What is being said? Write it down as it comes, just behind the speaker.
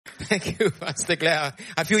Thank you, Pastor Claire.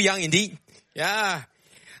 I feel young indeed. Yeah.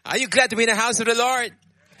 Are you glad to be in the house of the Lord?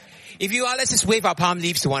 If you are, let's just wave our palm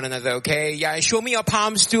leaves to one another, okay? Yeah, show me your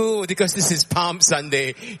palms too, because this is Palm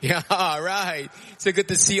Sunday. Yeah, right. So good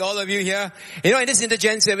to see all of you here. You know, in this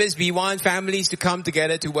intergen service, we want families to come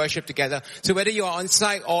together to worship together. So whether you're on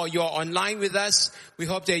site or you're online with us, we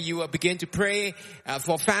hope that you will begin to pray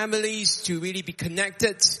for families to really be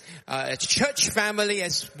connected, a church family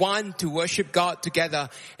as one to worship God together.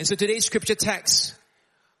 And so today's scripture text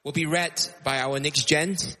will be read by our next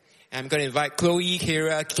gen. I'm going to invite Chloe,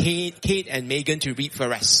 Kira, Kate, and Megan to read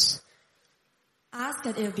for us. Ask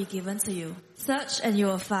and it will be given to you. Search and you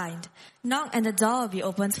will find. Knock and the door will be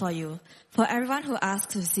opened for you. For everyone who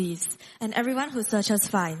asks receives, and everyone who searches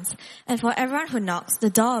finds. And for everyone who knocks, the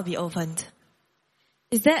door will be opened.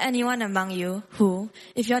 Is there anyone among you who,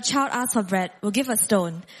 if your child asks for bread, will give a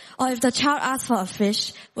stone? Or if the child asks for a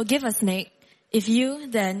fish, will give a snake? If you,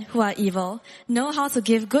 then, who are evil, know how to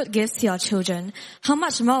give good gifts to your children, how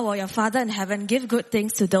much more will your Father in heaven give good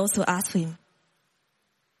things to those who ask him?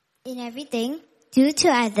 In everything, do to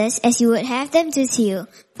others as you would have them do to you,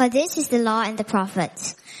 for this is the law and the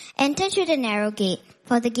prophets. Enter through the narrow gate,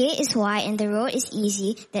 for the gate is wide and the road is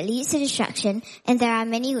easy that leads to destruction, and there are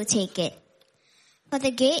many who take it. For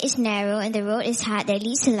the gate is narrow and the road is hard that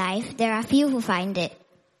leads to life, there are few who find it.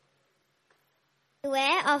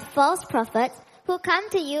 Beware of false prophets who come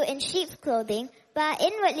to you in sheep's clothing, but are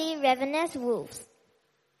inwardly ravenous wolves.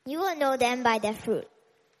 You will know them by their fruit.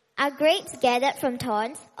 Are grapes gathered from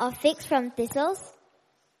thorns, or figs from thistles?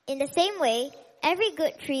 In the same way, every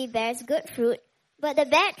good tree bears good fruit, but the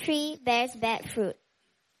bad tree bears bad fruit.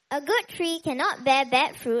 A good tree cannot bear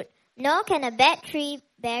bad fruit, nor can a bad tree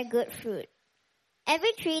bear good fruit.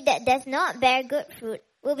 Every tree that does not bear good fruit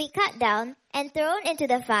will be cut down and thrown into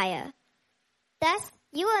the fire. Thus,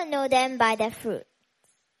 you will know them by their fruit.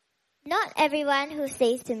 Not everyone who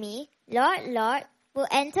says to me, Lord, Lord, will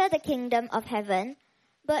enter the kingdom of heaven,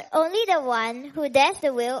 but only the one who does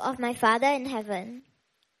the will of my Father in heaven.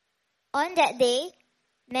 On that day,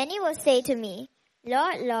 many will say to me,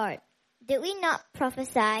 Lord, Lord, did we not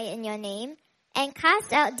prophesy in your name, and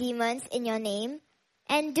cast out demons in your name,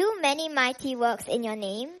 and do many mighty works in your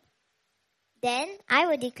name? Then I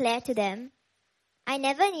will declare to them, I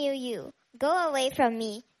never knew you. Go away from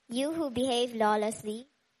me, you who behave lawlessly.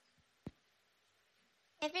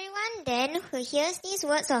 Everyone then who hears these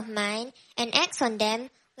words of mine and acts on them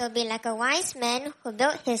will be like a wise man who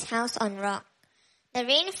built his house on rock. The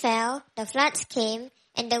rain fell, the floods came,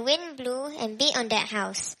 and the wind blew and beat on that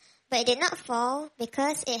house, but it did not fall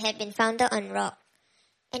because it had been founded on rock.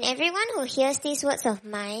 And everyone who hears these words of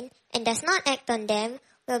mine and does not act on them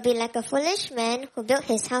will be like a foolish man who built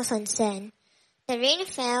his house on sand. The rain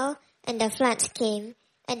fell, and the floods came,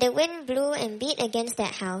 and the wind blew and beat against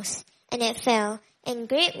that house, and it fell, and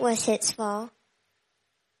great was its fall.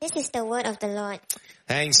 This is the word of the Lord.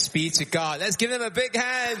 Thanks be to God. Let's give them a big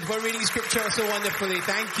hand for reading scripture so wonderfully.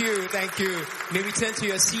 Thank you, thank you. May we turn to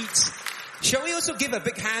your seats. Shall we also give a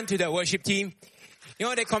big hand to the worship team? You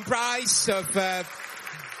know, they comprise of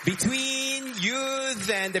between youth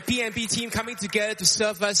and the PMP team coming together to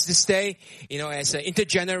serve us this day, you know, as an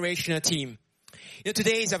intergenerational team. You know,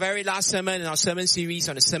 today is our very last sermon in our sermon series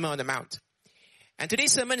on the Sermon on the Mount. And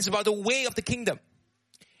today's sermon is about the way of the kingdom.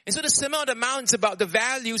 And so the Sermon on the Mount is about the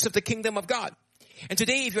values of the kingdom of God. And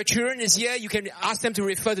today, if your children is here, you can ask them to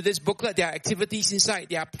refer to this booklet. There are activities inside.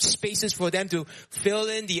 There are spaces for them to fill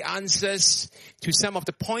in the answers to some of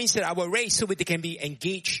the points that I will raise so that they can be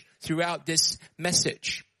engaged throughout this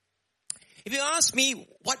message. If you ask me,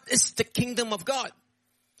 what is the kingdom of God?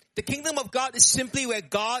 The kingdom of God is simply where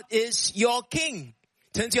God is your king.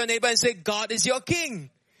 Turn to your neighbor and say, God is your king.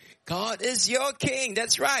 God is your king.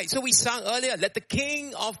 That's right. So we sang earlier, let the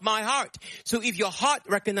king of my heart. So if your heart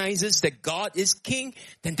recognizes that God is king,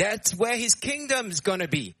 then that's where his kingdom is going to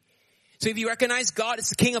be. So if you recognize God as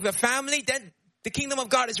the king of your family, then the kingdom of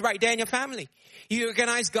God is right there in your family. If you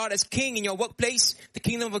recognize God as king in your workplace, the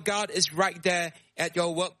kingdom of God is right there at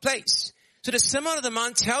your workplace. So the Sermon on the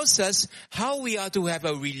Mount tells us how we are to have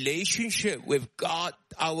a relationship with God,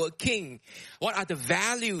 our King. What are the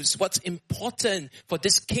values? What's important for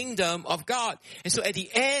this kingdom of God? And so at the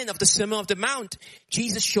end of the Sermon on the Mount,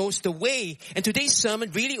 Jesus shows the way. And today's sermon,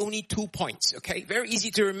 really only 2 points, okay? Very easy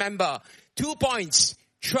to remember. 2 points.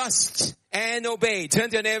 Trust and obey. Turn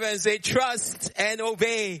to your neighbor and say, trust and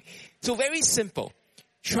obey. So very simple.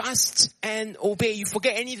 Trust and obey. You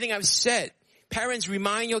forget anything I've said. Parents,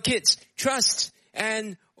 remind your kids, trust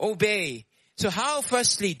and obey. So how,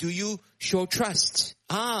 firstly, do you show trust?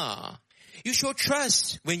 You show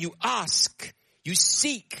trust when you ask, you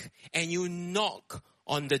seek, and you knock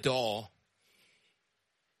on the door.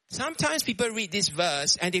 Sometimes people read this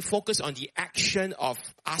verse and they focus on the action of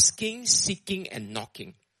asking, seeking, and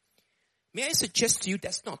knocking. May I suggest to you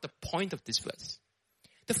that's not the point of this verse.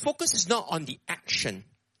 The focus is not on the action.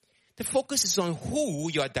 The focus is on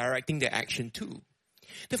who you are directing the action to.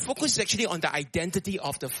 The focus is actually on the identity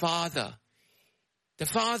of the Father. The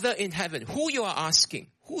Father in heaven, who you are asking,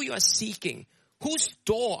 who you are seeking, whose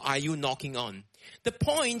door are you knocking on? The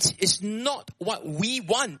point is not what we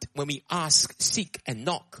want when we ask, seek, and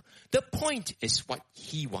knock. The point is what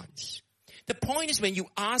He wants. The point is when you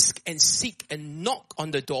ask and seek and knock on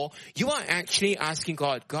the door, you are actually asking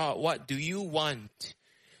God, God, what do you want?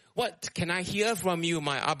 What can I hear from you,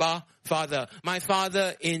 my Abba Father, my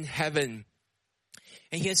Father in heaven?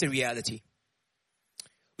 And here's the reality.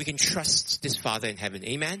 We can trust this Father in heaven.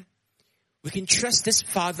 Amen? We can trust this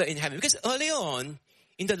Father in heaven. Because earlier on,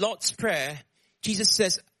 in the Lord's Prayer, Jesus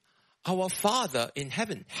says, our Father in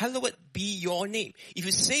heaven, hallowed be your name. If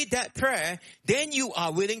you say that prayer, then you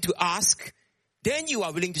are willing to ask, then you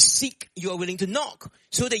are willing to seek, you are willing to knock,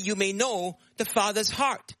 so that you may know the Father's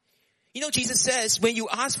heart. You know, Jesus says, when you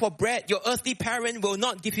ask for bread, your earthly parent will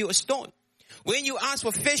not give you a stone. When you ask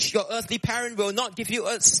for fish, your earthly parent will not give you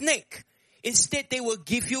a snake. Instead, they will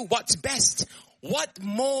give you what's best. What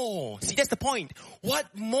more? See, that's the point.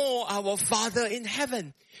 What more, our Father in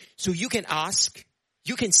heaven? So you can ask,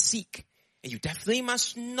 you can seek, and you definitely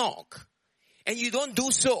must knock. And you don't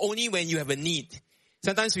do so only when you have a need.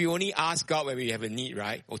 Sometimes we only ask God when we have a need,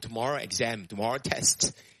 right? Oh, tomorrow exam, tomorrow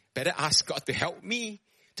test. Better ask God to help me.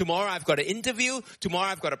 Tomorrow I've got an interview. Tomorrow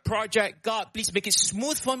I've got a project. God, please make it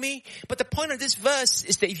smooth for me. But the point of this verse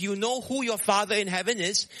is that if you know who your Father in heaven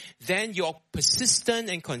is, then your persistent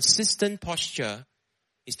and consistent posture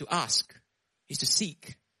is to ask, is to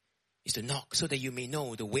seek, is to knock, so that you may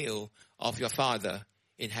know the will of your Father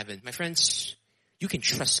in heaven. My friends, you can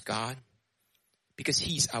trust God because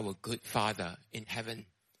He's our good Father in heaven.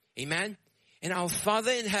 Amen? And our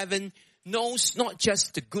Father in heaven knows not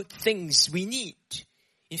just the good things we need.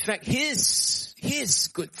 In fact, His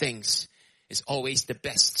good things is always the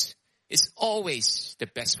best. It's always the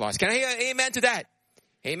best for us. Can I hear an amen to that?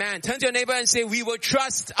 Amen. Turn to your neighbor and say, we will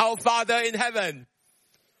trust our Father in heaven.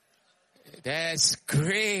 That's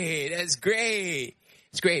great. That's great.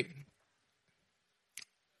 It's great.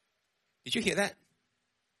 Did you hear that?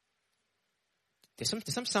 There's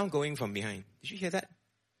some sound going from behind. Did you hear that?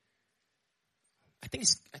 I think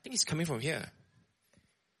it's coming from here.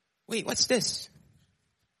 Wait, what's this?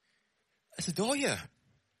 There's a door here.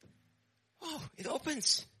 Oh, it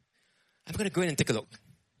opens. I'm going to go in and take a look.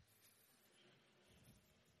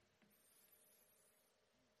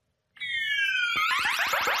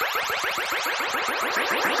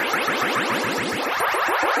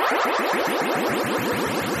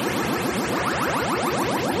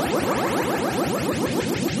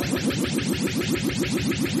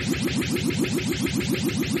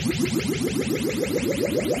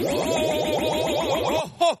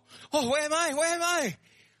 Oh, where am I? Where am I?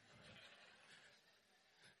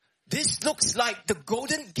 This looks like the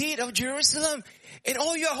Golden Gate of Jerusalem. And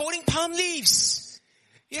oh, you're holding palm leaves.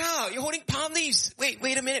 Yeah, you're holding palm leaves.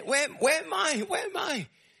 Wait a minute. Where am I? Where am I?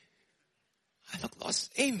 I look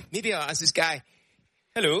lost. Hey, maybe I'll ask this guy.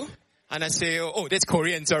 Hello. And I say, oh, that's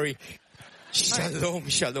Korean, sorry. Shalom,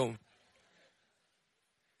 shalom.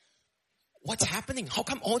 What's happening? How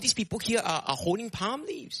come all these people here are holding palm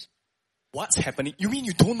leaves? What's happening? You mean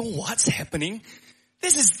you don't know what's happening?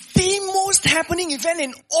 This is the most happening event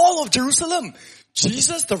in all of Jerusalem.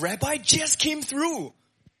 Jesus, the rabbi, just came through.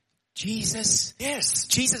 Jesus? Yes.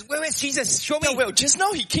 Jesus. Where's Jesus? Show me. Well, just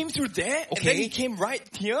now he came through there, and then he came right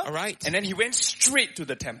here. All right. And then he went straight to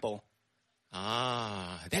the temple.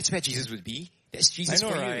 Ah, that's where Jesus would be. That's Jesus I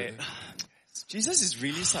know, for right? you. Jesus is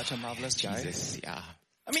really such a marvelous guy. Jesus, yeah.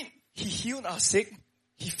 I mean, he healed our sick.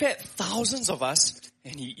 He fed thousands of us,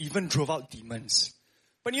 and he even drove out demons.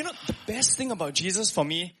 But you know, the best thing about Jesus for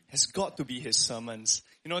me has got to be his sermons.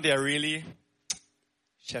 You know, they are really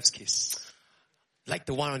chef's kiss. Like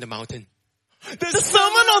the one on the mountain. The Sermon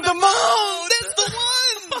on the Mount! That's the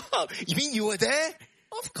one! You mean you were there?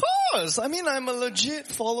 Of course! I mean, I'm a legit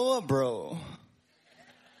follower, bro.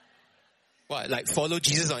 What, like follow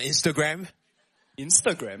Jesus on Instagram?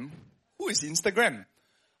 Instagram? Who is Instagram?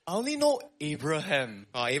 I only know Abraham.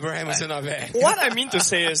 Oh, Abraham was not bad. What I mean to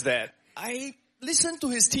say is that I listened to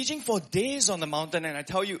his teaching for days on the mountain, and I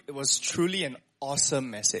tell you, it was truly an awesome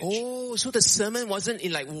message. Oh, so the sermon wasn't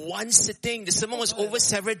in like one sitting. The sermon was over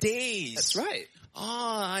several days. That's right.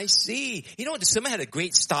 Ah, I see. You know, the sermon had a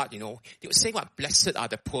great start, you know. They would say what? Blessed are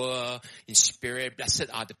the poor in spirit. Blessed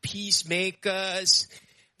are the peacemakers.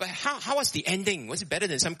 But how was the ending? Was it better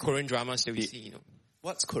than some Korean dramas that we see, you know?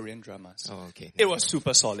 What's Korean dramas? Oh, okay. It was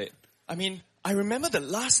super solid. I mean, I remember the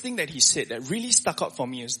last thing that he said that really stuck out for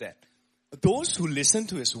me is that those who listen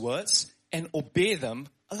to his words and obey them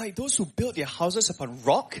are like those who build their houses upon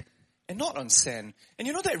rock and not on sand. And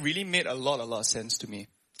you know, that really made a lot of sense to me.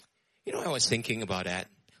 You know, I was thinking about that.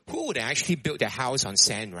 Who would actually build their house on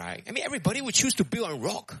sand, right? I mean, everybody would choose to build on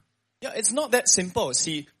rock. Yeah, it's not that simple.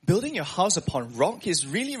 See, building your house upon rock is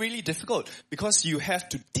really, really difficult because you have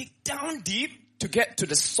to dig down deep to get to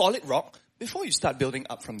the solid rock before you start building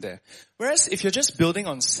up from there. Whereas if you're just building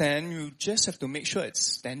on sand, you just have to make sure it's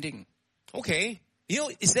standing. Okay. You know,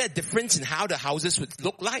 is there a difference in how the houses would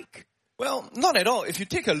look like? Well, not at all. If you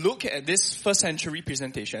take a look at this first century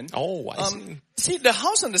presentation, I see, the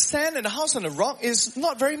house on the sand and the house on the rock is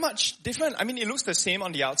not very much different. I mean, it looks the same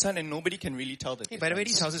on the outside and nobody can really tell the difference. By the way,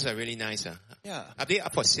 these houses are really nice. Yeah. Are they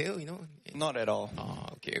up for sale, you know? Not at all. Oh,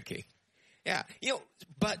 okay. Yeah, you know,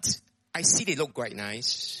 but I see they look quite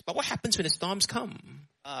nice. But what happens when the storms come?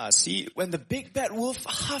 See, when the big bad wolf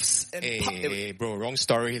huffs and Hey, bro, wrong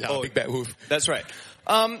story. Big bad wolf. That's right.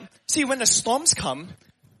 See, when the storms come,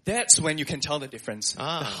 that's when you can tell the difference. The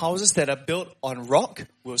houses that are built on rock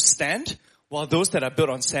will stand, while those that are built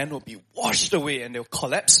on sand will be washed away and they'll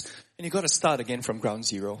collapse, and you got to start again from ground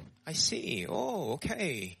zero. I see. Oh,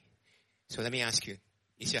 okay. So let me ask you,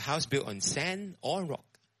 is your house built on sand or on rock?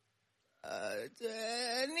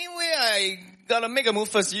 Anyway, I gotta make a move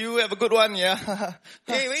first. You have a good one, yeah?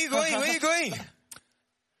 Hey, where you going? Where you going?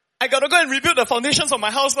 I gotta go and rebuild the foundations of my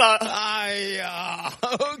house, lah.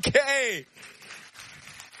 Okay.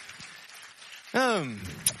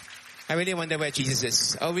 I really wonder where Jesus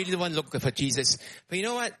is. I really want to look for Jesus. But you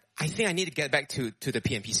know what? I think I need to get back to the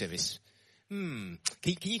PMP service. Can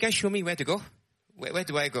you guys show me where to go? Where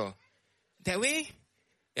do I go? That way?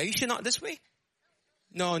 Are you sure not this way?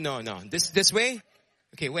 No. This way?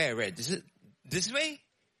 Okay, where? This way?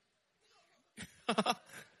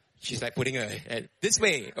 She's like putting her head. This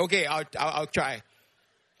way. Okay, I'll try.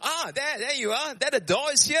 There you are. There the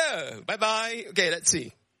door is here. Bye-bye. Okay, let's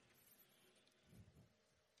see.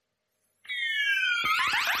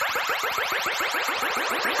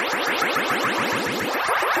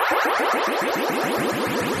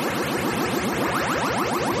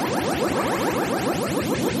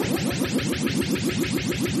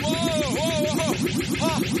 Whoa.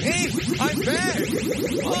 Hey, I'm back. Good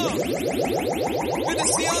to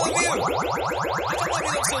see all of you. I don't want you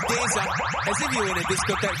to look so dazed, as if you were in a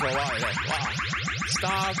discotheque for a while. Like, wow.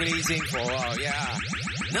 Stargazing for a while, yeah.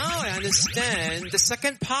 Now I understand the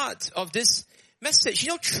second part of this message. You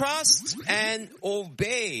know, trust and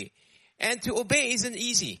obey. And to obey isn't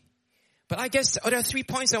easy. But I guess there are 3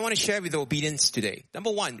 points I want to share with obedience today.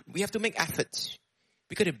 Number one, we have to make effort.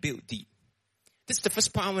 We got to build deep. This is the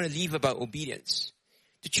first point I want to leave about obedience.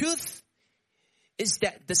 The truth is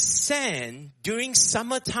that the sand during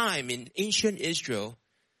summertime in ancient Israel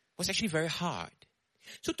was actually very hard.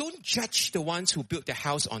 So don't judge the ones who built their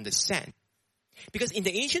house on the sand. Because in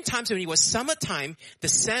the ancient times when it was summertime, the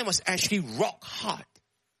sand was actually rock hard.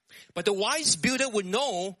 But the wise builder would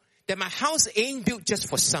know that my house ain't built just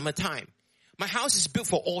for summertime. My house is built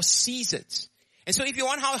for all seasons. And so if you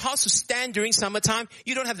want our house to stand during summertime,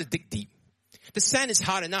 you don't have to dig deep. The sand is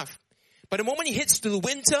hard enough. But the moment it hits to the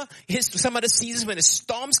winter, it hits to some other seasons when the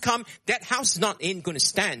storms come, that house ain't going to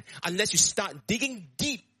stand unless you start digging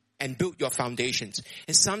deep and build your foundations.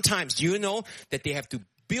 And sometimes, do you know that they have to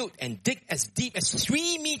build and dig as deep as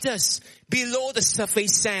 3 meters below the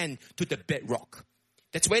surface sand to the bedrock?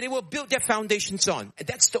 That's where they will build their foundations on. And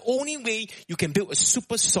that's the only way you can build a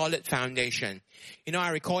super solid foundation. You know,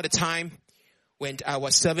 I recall the time when I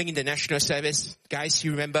was serving in the national service. Guys,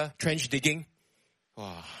 you remember trench digging?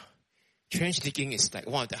 Wow. Trench digging is like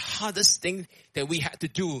one of the hardest things that we had to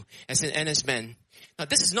do as an NS man. Now,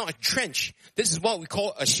 this is not a trench. This is what we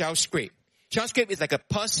call a shell scrape. Shell scrape is like a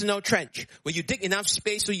personal trench where you dig enough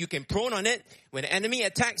space so you can prone on it. When the enemy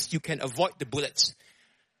attacks, you can avoid the bullets.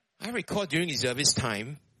 I recall during reservist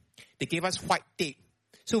time, they gave us white tape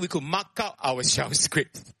so we could mark out our shell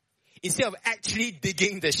scrapes instead of actually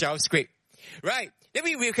digging the shell scrape. Right? Then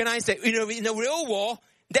we recognize that in a real war,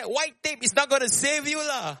 that white tape is not going to save you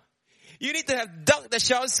lah. You need to have dug the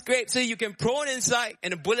shell scrape so you can prone inside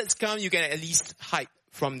and the bullets come, you can at least hide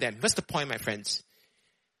from them. What's the point, my friends?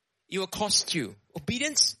 It will cost you.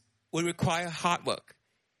 Obedience will require hard work.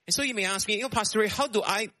 And so you may ask me, Pastor Ray, how do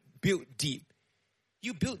I build deep?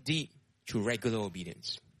 You build deep through regular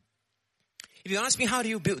obedience. If you ask me, how do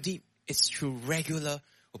you build deep? It's through regular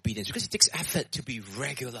obedience. Because it takes effort to be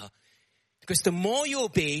regular. Because the more you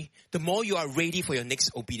obey, the more you are ready for your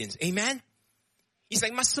next obedience. Amen? It's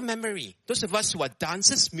like muscle memory. Those of us who are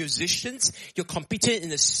dancers, musicians, you're competent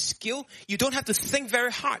in a skill, you don't have to think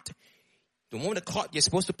very hard. The moment the chord you're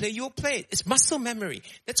supposed to play, you'll play it. It's muscle memory.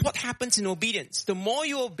 That's what happens in obedience. The more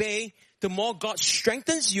you obey, the more God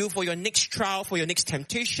strengthens you for your next trial, for your next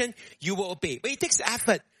temptation, you will obey. But it takes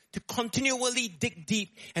effort to continually dig deep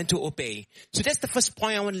and to obey. So that's the first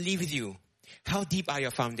point I want to leave with you. How deep are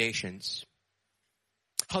your foundations?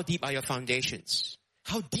 How deep are your foundations?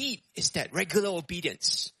 How deep is that regular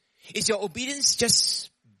obedience? Is your obedience just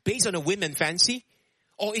based on a whim and fancy?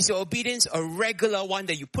 Or is your obedience a regular one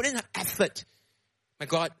that you put in effort? My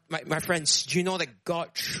God, my friends, do you know that God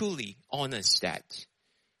truly honors that?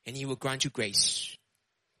 And He will grant you grace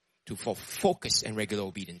for focus and regular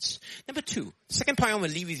obedience. Number 2, the second point I want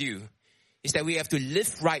to leave with you is that we have to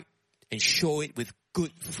live right and show it with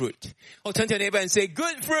good fruit. Oh, turn to your neighbor and say,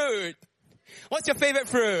 good fruit. What's your favorite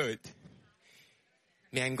fruit?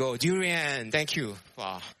 Mango, durian. Thank you.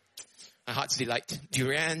 Wow. My heart's delight.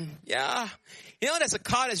 Durian. Yeah. You know, there's a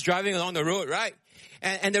car that's driving along the road, right?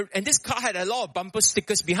 And this car had a lot of bumper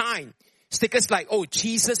stickers behind. Stickers like, oh,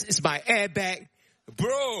 Jesus is my airbag.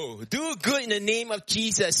 Bro, do good in the name of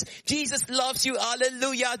Jesus. Jesus loves you.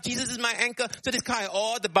 Hallelujah. Jesus is my anchor. So this car had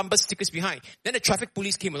all the bumper stickers behind. Then the traffic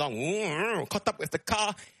police came along, caught up with the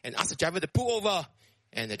car and asked the driver to pull over.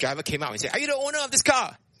 And the driver came out and said, are you the owner of this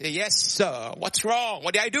car? I said, yes, sir. What's wrong?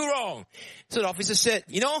 What did I do wrong? So the officer said,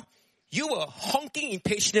 you know, you were honking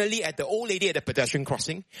impatiently at the old lady at the pedestrian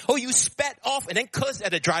crossing. Oh, you spat off and then cursed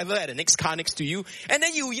at the driver at the next car next to you. And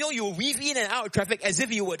then you weave in and out of traffic as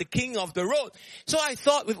if you were the king of the road. So I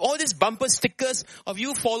thought with all these bumper stickers of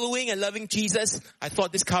you following and loving Jesus, I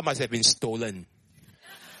thought this car must have been stolen.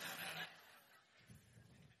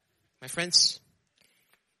 My friends,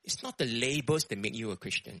 it's not the labels that make you a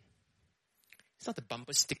Christian. It's not the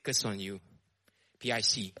bumper stickers on you.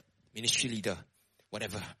 PIC, ministry leader,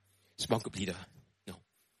 whatever. Small group leader. No.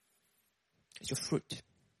 It's your fruit.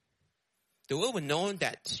 The world will know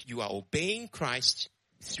that you are obeying Christ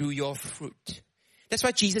through your fruit. That's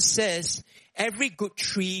why Jesus says, every good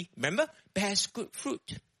tree, remember, bears good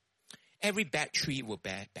fruit. Every bad tree will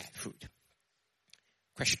bear bad fruit.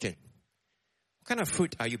 Question. What kind of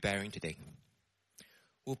fruit are you bearing today?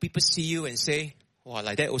 Will people see you and say, wow,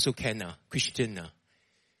 like that also can, Christian?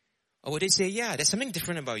 Or will they say, yeah, there's something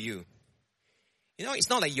different about you? You know,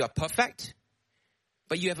 it's not like you are perfect,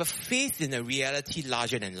 but you have a faith in a reality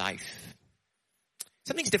larger than life.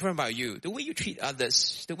 Something's different about you. The way you treat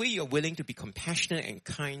others, the way you're willing to be compassionate and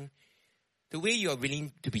kind, the way you are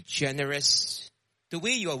willing to be generous, the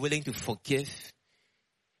way you are willing to forgive,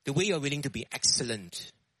 the way you are willing to be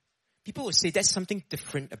excellent. People will say that's something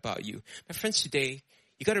different about you. My friends, today,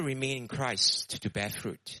 you got to remain in Christ to bear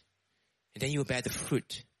fruit. And then you'll bear the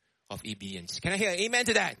fruit of obedience. Can I hear amen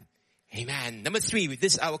to that? Amen. Number 3, with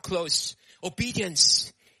this I will close.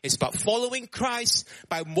 Obedience is about following Christ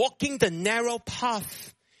by walking the narrow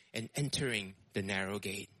path and entering the narrow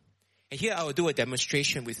gate. And here I will do a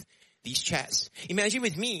demonstration with these chats. Imagine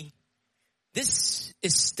with me, this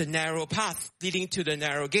is the narrow path leading to the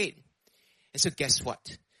narrow gate. And so guess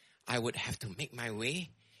what? I would have to make my way,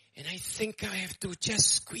 and I think I have to just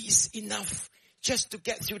squeeze enough just to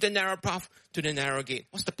get through the narrow path to the narrow gate.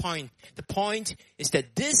 What's the point? The point is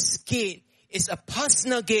that this gate is a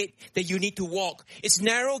personal gate that you need to walk. It's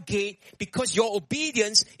narrow gate because your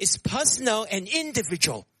obedience is personal and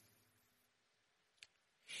individual.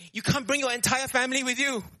 You can't bring your entire family with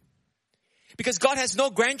you because God has no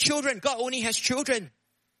grandchildren. God only has children.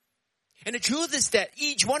 And the truth is that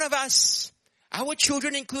each one of us, our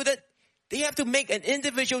children included, they have to make an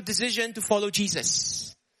individual decision to follow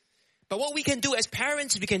Jesus. But what we can do as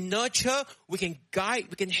parents, we can nurture, we can guide,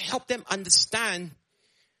 we can help them understand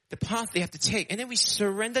the path they have to take. And then we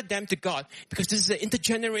surrender them to God because this is an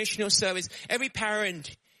intergenerational service. Every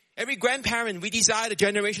parent, every grandparent, we desire the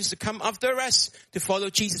generations to come after us to follow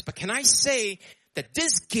Jesus. But can I say that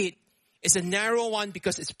this gate is a narrow one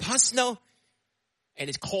because it's personal and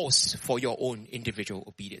it calls for your own individual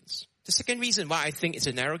obedience. The second reason why I think it's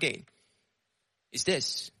a narrow gate is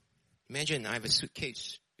this. Imagine I have a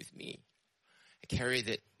suitcase with me. I carried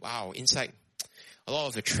it. Wow, inside a lot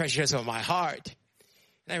of the treasures of my heart.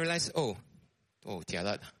 And I realized,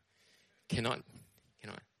 tialat. Cannot.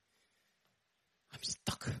 I'm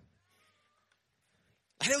stuck.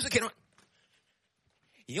 I also cannot.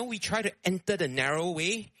 You know, we try to enter the narrow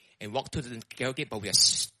way and walk to the narrow gate, but we are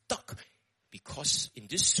stuck because in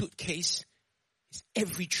this suitcase is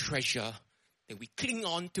every treasure that we cling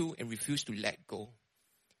on to and refuse to let go.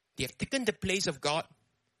 They have taken the place of God,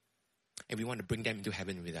 and we want to bring them into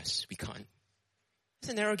heaven with us. We can't.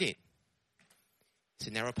 It's a narrow gate. It's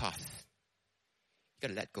a narrow path.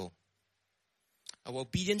 Gotta let go. Our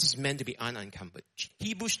obedience is meant to be unencumbered.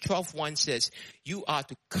 Hebrews 12:1 says, you are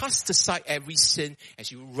to cast aside every sin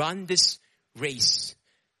as you run this race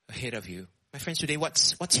ahead of you. My friends, today,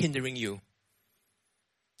 what's hindering you?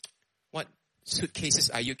 What suitcases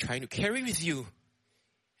are you trying to carry with you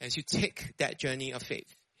as you take that journey of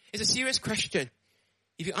faith? It's a serious question.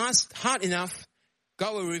 If you ask hard enough,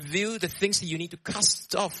 God will reveal the things that you need to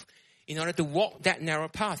cast off in order to walk that narrow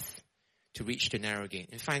path to reach the narrow gate.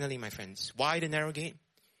 And finally, my friends, why the narrow gate?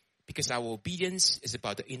 Because our obedience is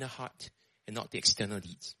about the inner heart and not the external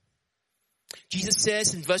deeds. Jesus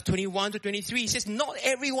says in verse 21 to 23, he says, not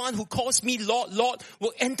everyone who calls me Lord, Lord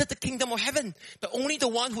will enter the kingdom of heaven, but only the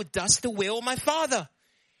one who does the will of my Father.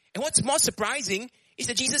 And what's more surprising is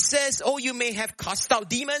that Jesus says, oh, you may have cast out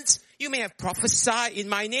demons, you may have prophesied in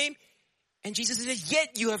my name. And Jesus says,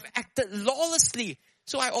 yet you have acted lawlessly.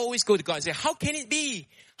 So I always go to God and say, how can it be?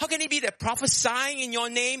 How can it be that prophesying in your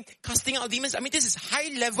name, casting out demons? I mean, this is high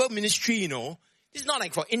level ministry, you know. This is not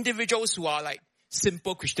like for individuals who are like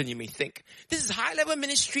simple Christian, you may think. This is high level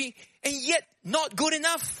ministry and yet not good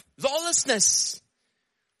enough. Lawlessness.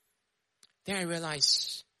 Then I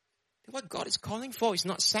realize that what God is calling for is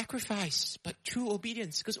not sacrifice, but true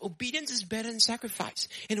obedience. Because obedience is better than sacrifice.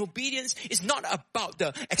 And obedience is not about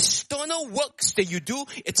the external works that you do.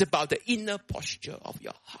 It's about the inner posture of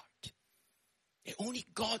your heart. And only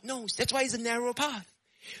God knows. That's why it's a narrow path.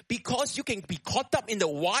 Because you can be caught up in the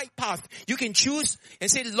wide path. You can choose and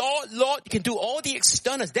say, Lord, Lord, you can do all the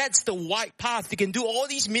externals. That's the wide path. You can do all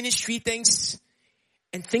these ministry things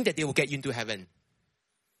and think that they will get you into heaven.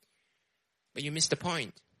 But you miss the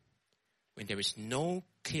point. When there is no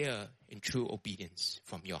clear and true obedience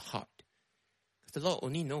from your heart. Because the Lord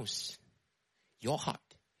only knows your heart.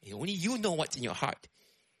 And only you know what's in your heart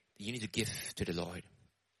that you need to give to the Lord.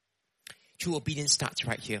 True obedience starts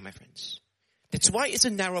right here, my friends. That's why it's a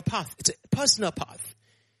narrow path. It's a personal path.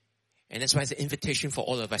 And that's why it's an invitation for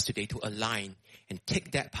all of us today to align and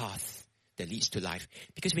take that path that leads to life.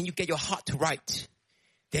 Because when you get your heart right,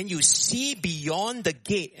 then you see beyond the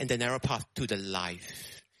gate and the narrow path to the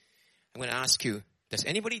life. I'm going to ask you, does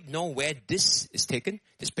anybody know where this is taken?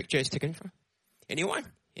 This picture is taken from? Anyone?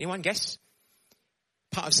 Anyone guess?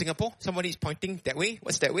 Part of Singapore? Somebody is pointing that way.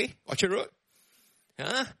 What's that way? Orchard Road?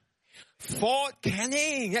 Huh? Fort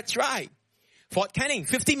Canning. That's right. Fort Canning,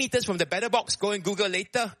 50 meters from the Better Box. Go and Google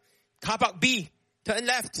later. Car Park B. Turn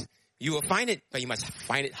left. You will find it, but you must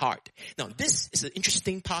find it hard. Now, this is an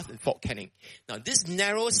interesting path in Fort Canning. Now, this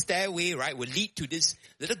narrow stairway, right, will lead to this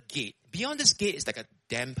little gate. Beyond this gate is like a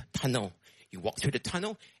damp tunnel. You walk through the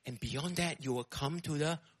tunnel, and beyond that, you will come to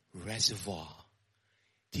the reservoir.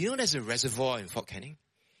 Do you know there's a reservoir in Fort Canning?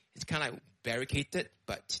 It's kind of like barricaded,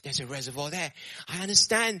 but there's a reservoir there. I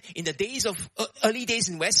understand in the days of, early days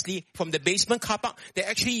in Wesley, from the basement car park, there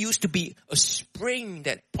actually used to be a spring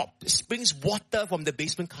that springs water from the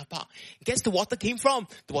basement car park. Guess the water came from?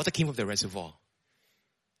 The water came from the reservoir.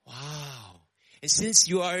 Wow. And since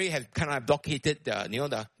you already have kind of blockaded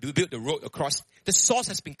you built the road across, the source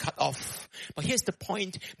has been cut off. But here's the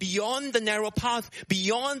point. Beyond the narrow path,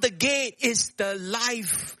 beyond the gate is the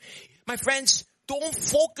life. My friends, don't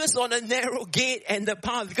focus on the narrow gate and the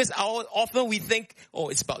path, because often we think, oh,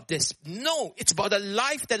 it's about this. No, it's about the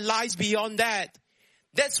life that lies beyond that.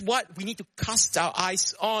 That's what we need to cast our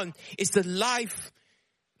eyes on. It's the life,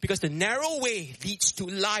 because the narrow way leads to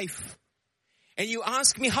life. And you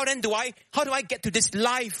ask me, how do I get to this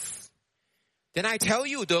life? Then I tell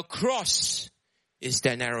you, the cross is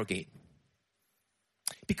the narrow gate.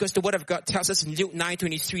 Because the word of God tells us in Luke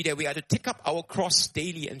 9:23 that we are to take up our cross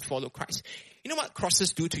daily and follow Christ. You know what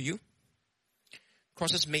crosses do to you?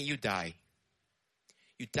 Crosses make you die.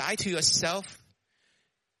 You die to yourself.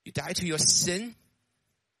 You die to your sin.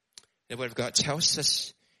 The word of God tells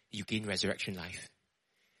us you gain resurrection life.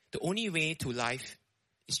 The only way to life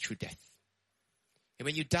is through death. And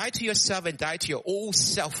when you die to yourself and die to your old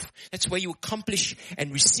self, that's where you accomplish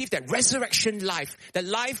and receive that resurrection life. The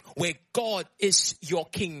life where God is your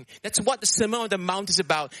King. That's what the Sermon on the Mount is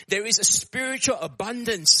about. There is a spiritual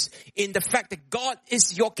abundance in the fact that God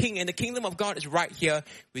is your King and the kingdom of God is right here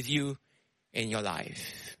with you in your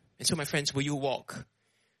life. And so my friends, will you walk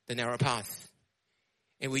the narrow path?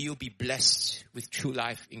 And will you be blessed with true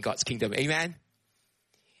life in God's kingdom? Amen?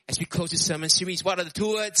 As we close this sermon series, what are the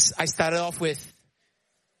 2 words I started off with?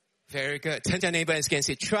 Very good. Turn to your neighbor and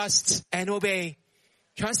say, trust and obey.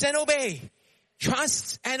 Trust and obey.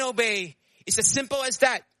 Trust and obey. It's as simple as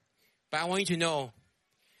that. But I want you to know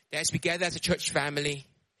that as we gather as a church family,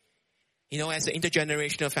 as an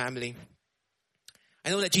intergenerational family, I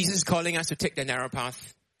know that Jesus is calling us to take the narrow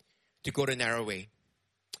path, to go the narrow way.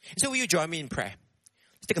 So will you join me in prayer?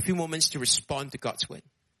 take a few moments to respond to God's word.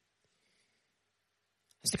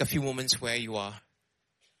 Let's take a few moments where you are.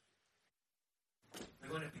 We're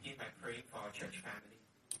going to begin by praying for our church family.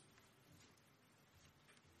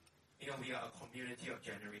 You know, we are a community of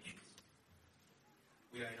generations.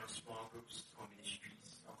 We are in our small groups, our ministries,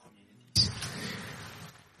 our communities.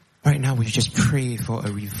 Right now, we just pray for a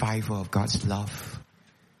revival of God's love.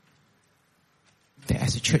 That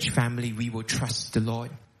as a church family, we will trust the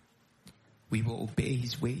Lord. We will obey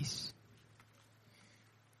His ways.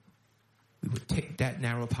 We will take that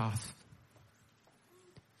narrow path.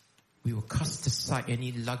 We will cast aside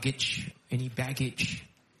any luggage, any baggage.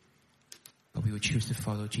 But we will choose to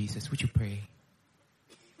follow Jesus. Would you pray?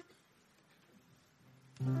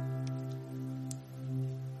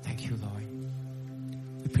 Thank you, Lord.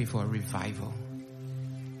 We pray for a revival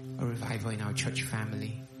in our church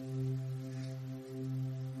family.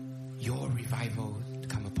 Your revival to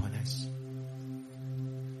come upon us.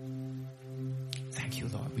 Thank you,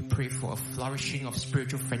 Lord. We pray for a flourishing of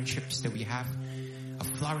spiritual friendships that we have, a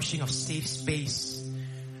flourishing of safe space.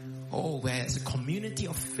 Oh, where as a community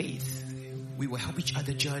of faith, we will help each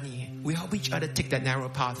other journey. We help each other take that narrow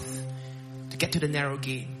path to get to the narrow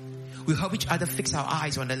gate. We help each other fix our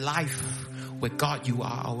eyes on the life where God, you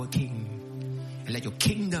are our King. And let your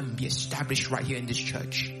kingdom be established right here in this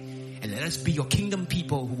church. And let us be your kingdom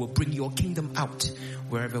people who will bring your kingdom out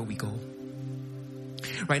wherever we go.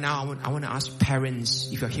 Right now, I want to ask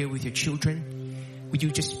parents, if you're here with your children, would you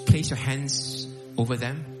just place your hands over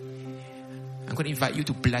them? I'm going to invite you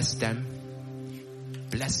to bless them.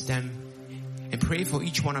 Bless them. And pray for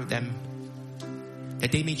each one of them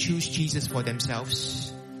that they may choose Jesus for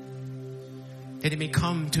themselves. That they may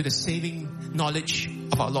come to the saving knowledge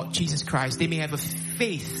of our Lord Jesus Christ. They may have a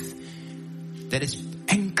faith that is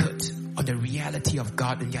anchored on the reality of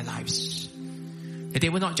God in their lives. That they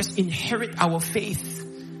will not just inherit our faith,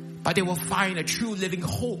 but they will find a true living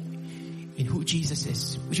hope in who Jesus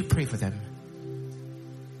is. Would you pray for them?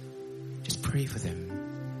 Just pray for them.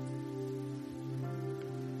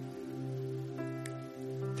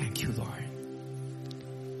 Thank you, Lord.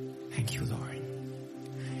 Thank you, Lord.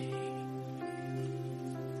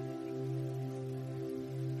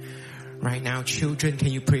 Right now, children, can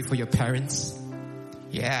you pray for your parents?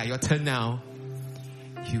 Yeah, your turn now.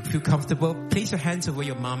 If you feel comfortable, place your hands over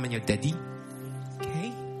your mom and your daddy.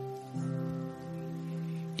 Okay?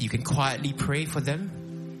 You can quietly pray for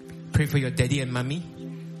them. Pray for your daddy and mommy.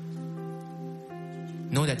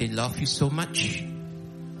 Know that they love you so much.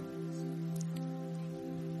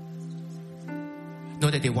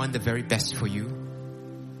 Know that they want the very best for you.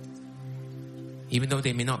 Even though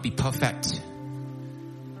they may not be perfect.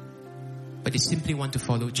 But they simply want to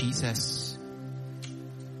follow Jesus.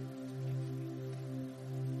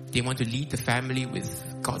 They want to lead the family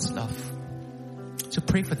with God's love. So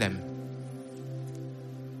pray for them.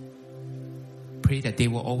 Pray that they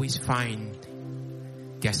will always find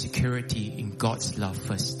their security in God's love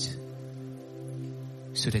first.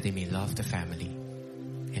 So that they may love the family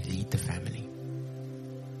and lead the family.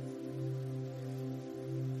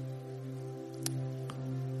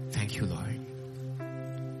 Thank you, Lord.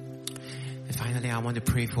 And finally, I want to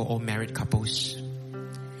pray for all married couples.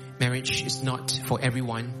 Marriage is not for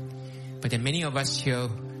everyone, but there are many of us here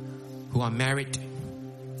who are married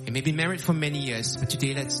and may be married for many years. But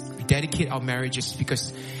today, let's dedicate our marriages,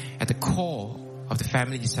 because at the core of the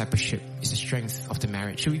family discipleship is the strength of the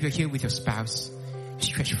marriage. So if you're here with your spouse,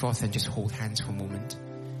 stretch forth and just hold hands for a moment.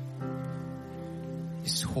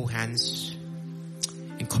 Just hold hands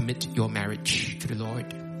and commit your marriage to the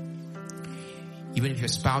Lord. Even if your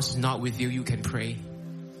spouse is not with you, you can pray.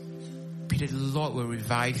 Pray that the Lord will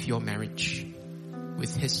revive your marriage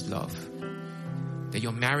with His love. That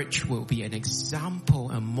your marriage will be an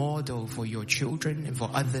example, a model for your children and for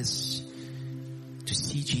others to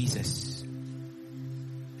see Jesus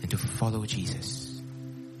and to follow Jesus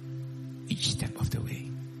each step of the way.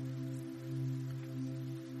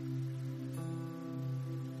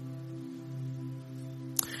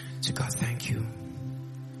 So God, thank you.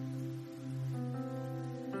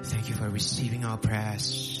 Thank you for receiving our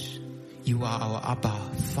prayers. You are our Abba,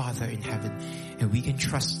 Father in heaven, and we can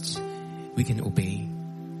trust, we can obey,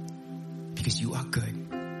 because you are good.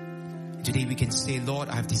 Today we can say, Lord,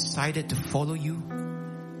 I've decided to follow you,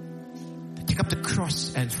 to take up the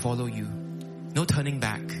cross and follow you. No turning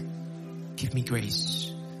back. Give me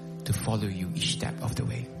grace to follow you each step of the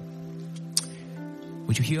way.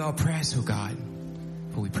 Would you hear our prayers, oh God?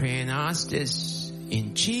 For we pray and ask this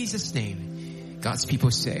in Jesus' name. God's people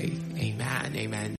say, Amen, amen.